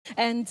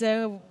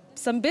And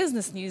some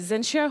business news.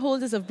 And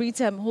shareholders of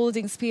Britam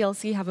Holdings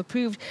PLC have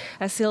approved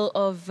a sale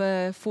of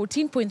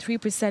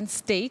 14.3%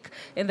 stake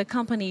in the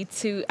company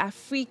to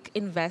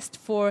AfricInvest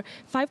for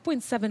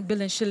 5.7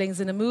 billion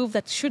shillings in a move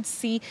that should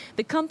see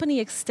the company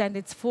extend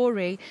its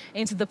foray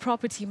into the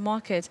property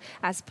market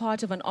as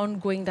part of an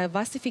ongoing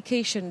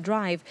diversification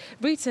drive.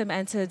 Britam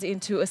entered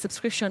into a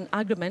subscription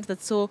agreement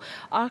that saw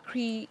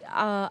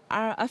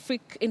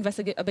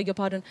AfricInvest, I beg your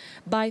pardon,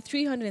 buy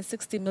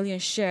 360 million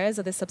shares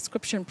at the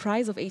subscription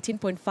price of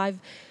 18.5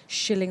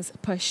 shillings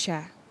per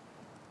share.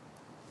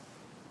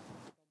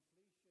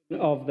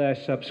 Of their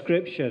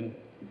subscription,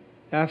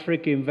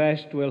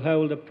 AfricInvest will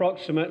hold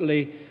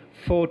approximately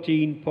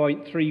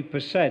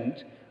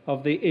 14.3%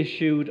 of the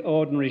issued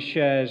ordinary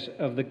shares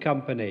of the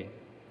company.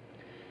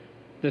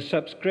 The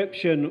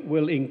subscription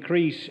will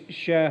increase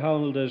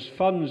shareholders'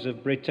 funds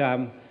of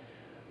Britam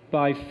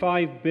by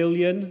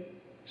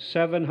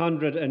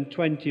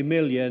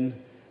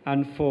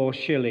 5,720,000,004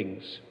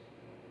 shillings.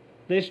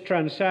 This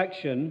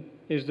transaction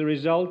is the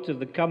result of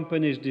the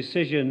company's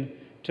decision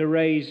to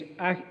raise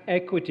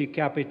equity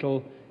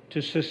capital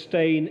to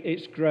sustain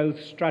its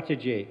growth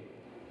strategy.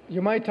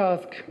 You might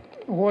ask,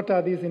 what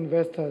are these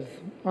investors,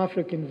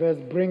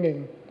 AfricInvest,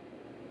 bringing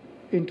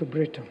into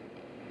Britam?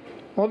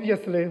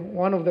 Obviously,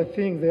 one of the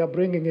things they are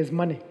bringing is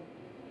money,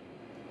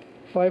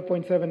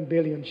 5.7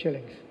 billion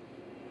shillings.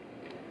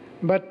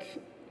 But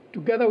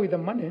together with the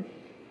money,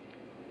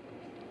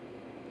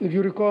 if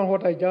you recall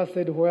what I just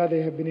said, where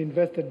they have been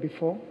invested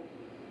before,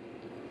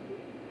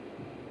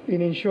 in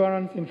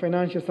insurance, in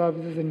financial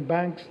services, in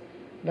banks,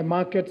 the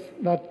markets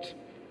that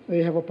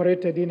they have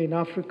operated in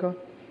Africa,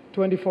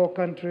 24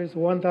 countries,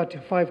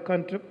 135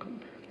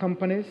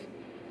 companies,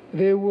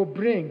 they will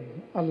bring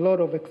a lot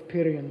of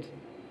experience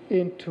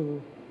into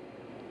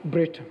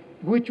Britam,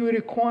 which we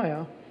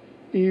require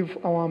if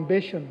our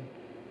ambition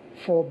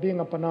for being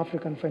a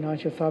Pan-African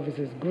financial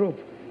services group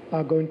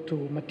are going to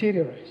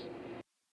materialize.